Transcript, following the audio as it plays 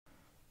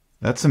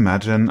Let's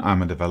imagine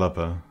I'm a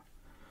developer.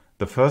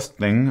 The first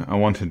thing I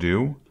want to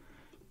do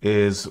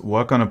is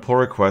work on a pull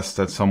request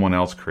that someone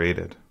else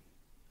created.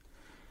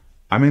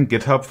 I'm in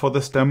GitHub for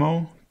this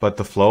demo, but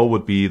the flow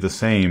would be the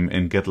same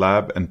in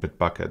GitLab and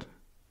Bitbucket.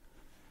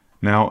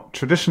 Now,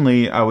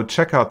 traditionally, I would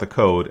check out the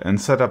code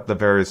and set up the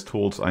various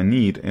tools I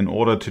need in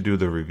order to do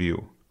the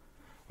review.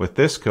 With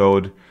this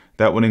code,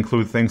 that would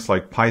include things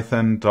like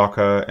Python,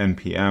 Docker,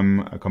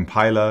 NPM, a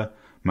compiler,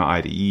 my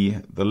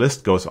IDE, the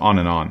list goes on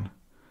and on.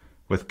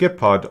 With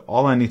Gitpod,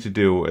 all I need to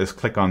do is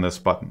click on this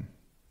button.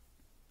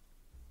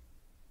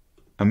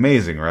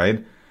 Amazing,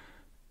 right?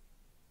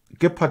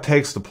 Gitpod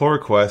takes the pull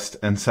request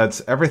and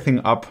sets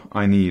everything up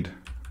I need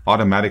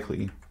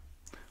automatically.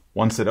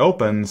 Once it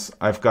opens,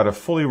 I've got a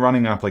fully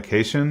running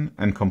application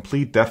and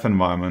complete dev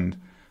environment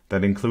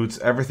that includes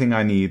everything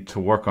I need to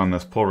work on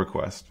this pull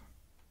request.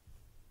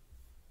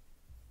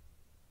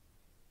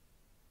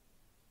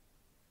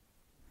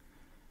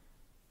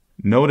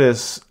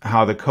 Notice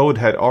how the code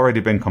had already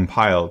been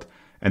compiled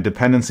and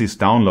dependencies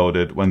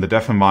downloaded when the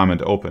dev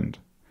environment opened.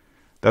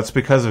 That's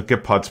because of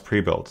Gitpod's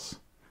prebuilds.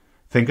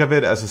 Think of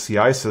it as a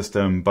CI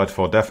system, but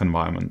for dev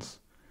environments.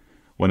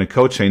 When a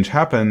code change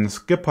happens,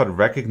 Gitpod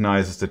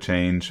recognizes the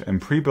change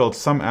and prebuilds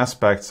some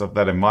aspects of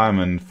that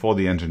environment for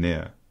the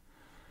engineer.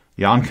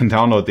 Jan can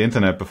download the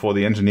internet before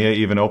the engineer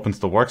even opens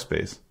the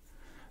workspace.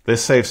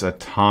 This saves a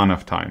ton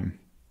of time.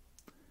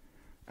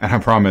 And I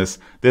promise,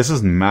 this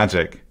isn't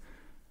magic.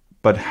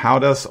 But how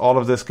does all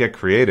of this get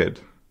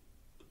created?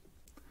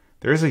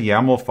 There is a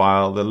YAML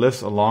file that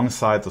lives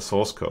alongside the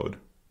source code.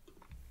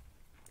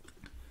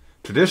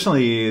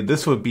 Traditionally,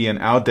 this would be an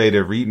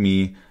outdated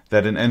README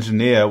that an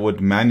engineer would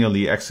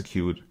manually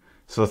execute.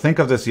 So think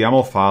of this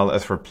YAML file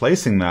as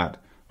replacing that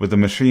with a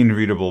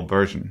machine-readable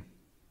version.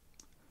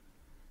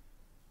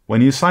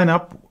 When you sign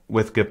up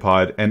with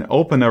Gitpod and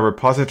open a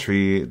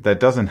repository that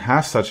doesn't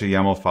have such a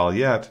YAML file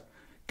yet,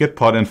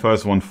 Gitpod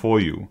infers one for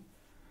you.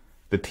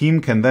 The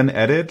team can then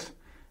edit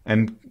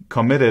and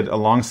commit it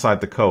alongside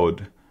the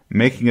code,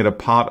 making it a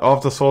part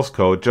of the source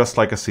code just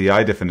like a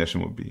CI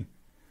definition would be.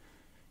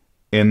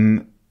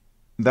 In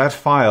that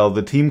file,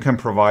 the team can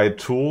provide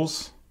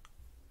tools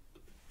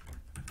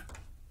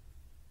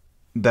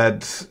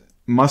that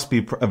must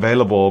be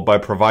available by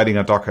providing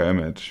a Docker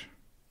image.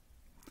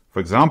 For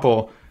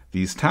example,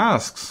 these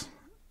tasks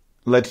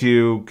let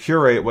you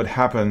curate what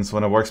happens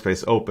when a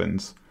workspace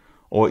opens,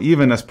 or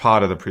even as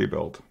part of the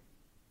pre-build.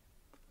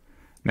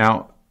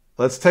 Now,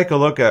 let's take a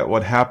look at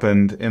what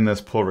happened in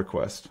this pull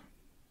request.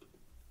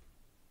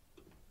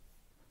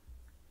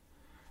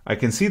 I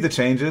can see the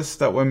changes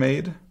that were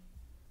made,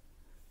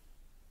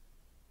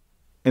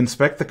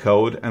 inspect the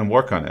code, and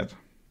work on it.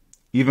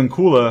 Even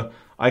cooler,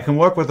 I can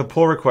work with the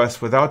pull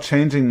request without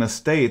changing the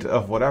state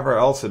of whatever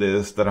else it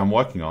is that I'm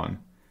working on.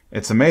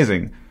 It's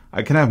amazing.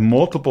 I can have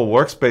multiple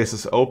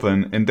workspaces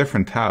open in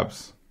different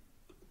tabs.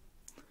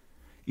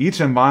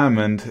 Each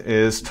environment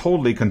is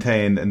totally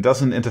contained and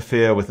doesn't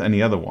interfere with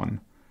any other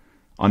one.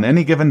 On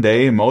any given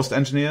day, most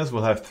engineers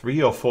will have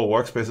 3 or 4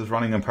 workspaces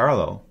running in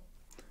parallel.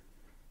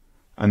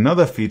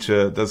 Another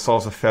feature that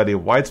solves a fairly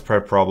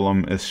widespread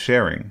problem is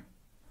sharing.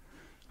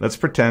 Let's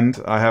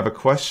pretend I have a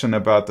question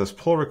about this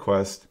pull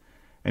request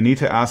and need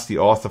to ask the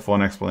author for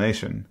an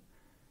explanation.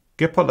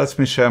 Gitpod lets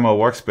me share my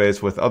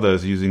workspace with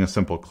others using a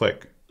simple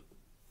click.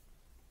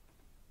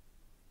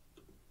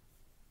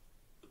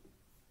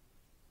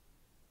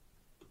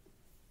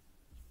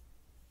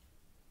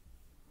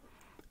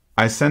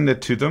 I send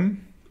it to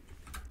them,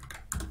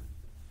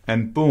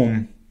 and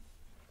boom,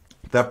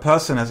 that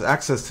person has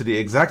access to the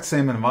exact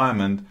same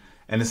environment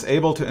and is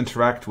able to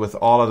interact with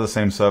all of the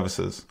same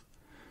services.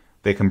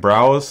 They can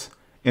browse,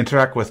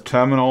 interact with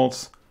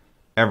terminals,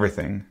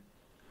 everything.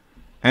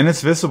 And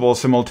it's visible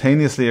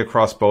simultaneously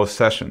across both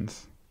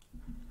sessions.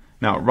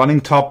 Now,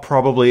 running top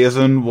probably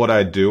isn't what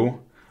I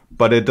do,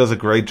 but it does a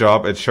great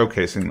job at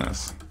showcasing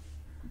this.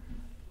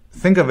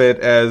 Think of it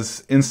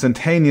as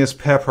instantaneous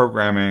pair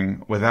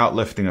programming without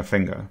lifting a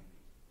finger.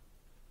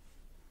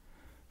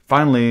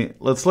 Finally,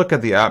 let's look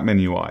at the admin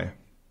UI.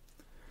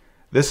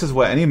 This is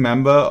where any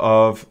member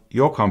of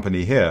your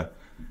company here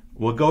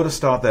will go to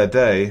start their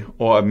day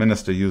or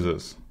administer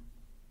users.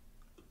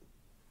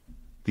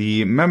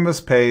 The members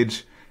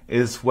page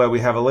is where we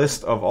have a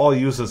list of all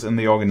users in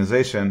the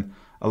organization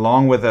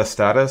along with their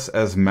status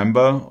as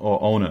member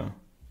or owner.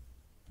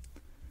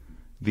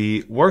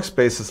 The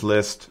workspaces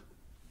list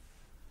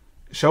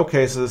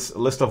showcases a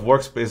list of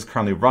workspaces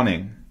currently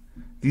running.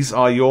 These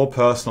are your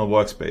personal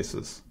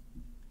workspaces.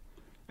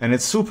 And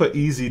it's super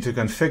easy to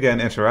configure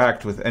and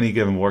interact with any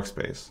given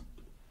workspace.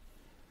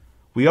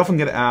 We often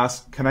get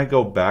asked, can I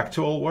go back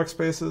to old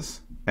workspaces?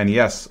 And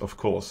yes, of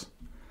course.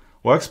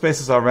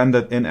 Workspaces are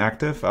rendered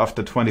inactive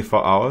after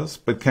 24 hours,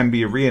 but can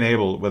be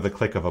re-enabled with a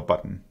click of a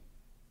button.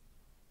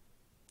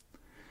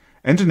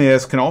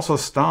 Engineers can also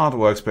start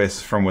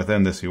workspaces from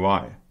within this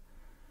UI.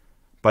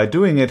 By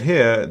doing it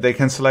here, they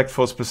can select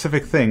for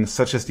specific things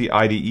such as the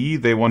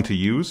IDE they want to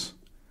use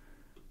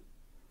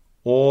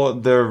or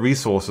the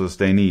resources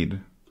they need.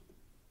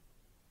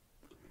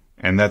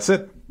 And that's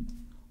it.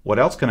 What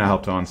else can I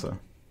help to answer?